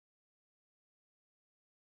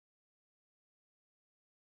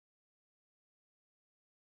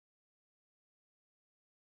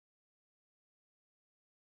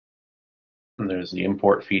And there's the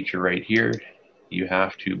import feature right here. You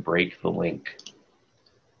have to break the link.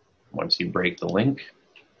 Once you break the link,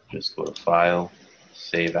 just go to File,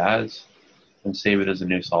 Save As, and save it as a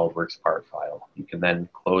new SolidWorks part file. You can then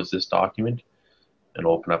close this document and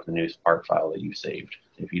open up the new part file that you saved.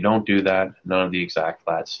 If you don't do that, none of the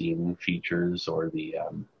ExactFlat seam features or the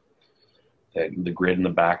grid in the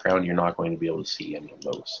background, you're not going to be able to see any of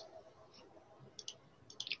those.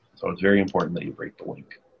 So it's very important that you break the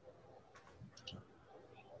link.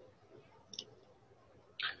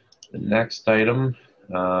 The next item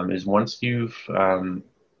is once you've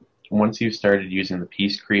started using the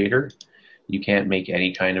piece creator, you can't make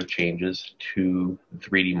any kind of changes to the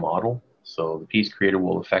 3D model. So the piece creator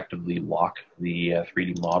will effectively lock the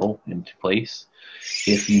 3D model into place.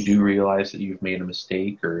 If you do realize that you've made a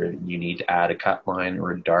mistake, or you need to add a cut line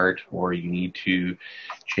or a dart, or you need to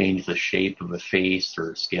change the shape of a face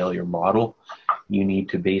or scale your model, you need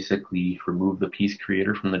to basically remove the piece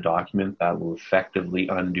creator from the document. That will effectively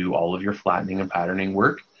undo all of your flattening and patterning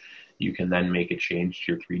work. You can then make a change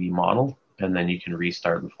to your 3D model, and then you can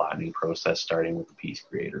restart the flattening process starting with the piece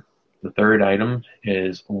creator. The third item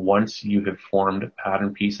is once you have formed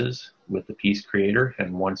pattern pieces with the piece creator,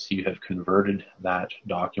 and once you have converted that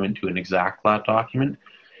document to an ExactFlat document,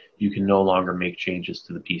 you can no longer make changes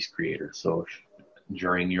to the piece creator. So if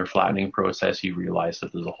during your flattening process you realize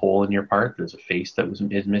that there's a hole in your part, there's a face that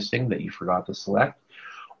is missing that you forgot to select,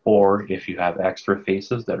 or if you have extra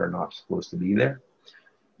faces that are not supposed to be there,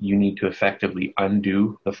 you need to effectively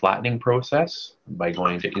undo the flattening process by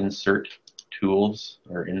going to Insert Tools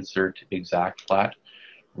or Insert ExactFlat,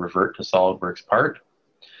 Revert to SolidWorks Part,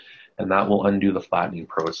 and that will undo the flattening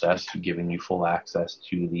process, giving you full access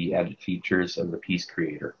to the edit features of the piece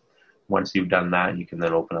creator. Once you've done that, you can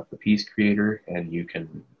then open up the piece creator and you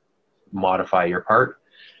can modify your part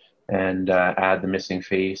and add the missing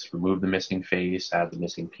face, remove the missing face, add the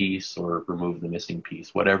missing piece, or remove the missing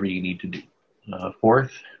piece, whatever you need to do.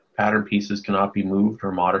 Fourth, pattern pieces cannot be moved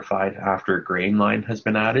or modified after a grain line has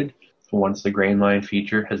been added. Once the grain line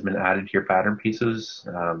feature has been added to your pattern pieces,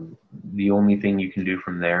 the only thing you can do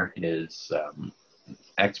from there is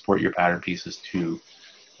export your pattern pieces to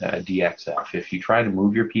DXF. If you try to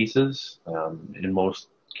move your pieces, in most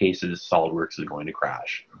cases, SolidWorks is going to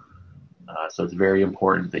crash. So it's very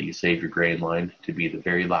important that you save your grain line to be the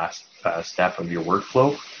very last step of your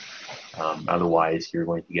workflow. Otherwise, you're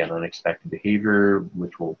going to get unexpected behavior,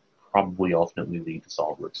 which will probably ultimately lead to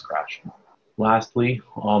SolidWorks crashing. Lastly,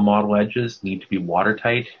 all model edges need to be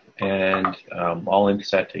watertight, and all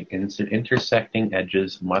intersecting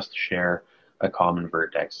edges must share a common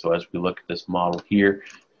vertex. So as we look at this model here,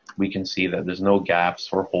 we can see that there's no gaps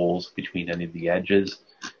or holes between any of the edges.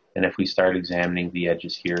 And if we start examining the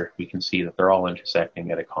edges here, we can see that they're all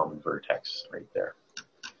intersecting at a common vertex right there.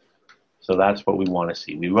 So that's what we want to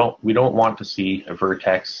see. We don't want to see a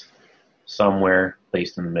vertex somewhere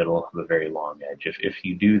placed in the middle of a very long edge. If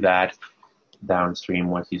you do that downstream,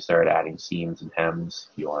 once you start adding seams and hems,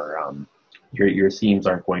 your seams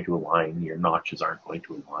aren't going to align, your notches aren't going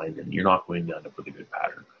to align, and you're not going to end up with a good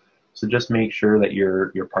pattern. So just make sure that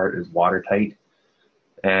your part is watertight,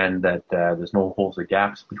 and that there's no holes or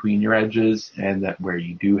gaps between your edges, and that where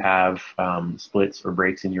you do have splits or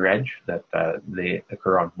breaks in your edge, that they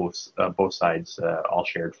occur on both sides, all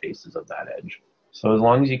shared faces of that edge. So as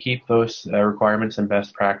long as you keep those requirements and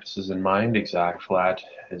best practices in mind, ExactFlat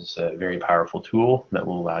is a very powerful tool that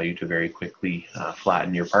will allow you to very quickly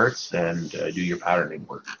flatten your parts and do your patterning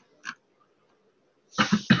work.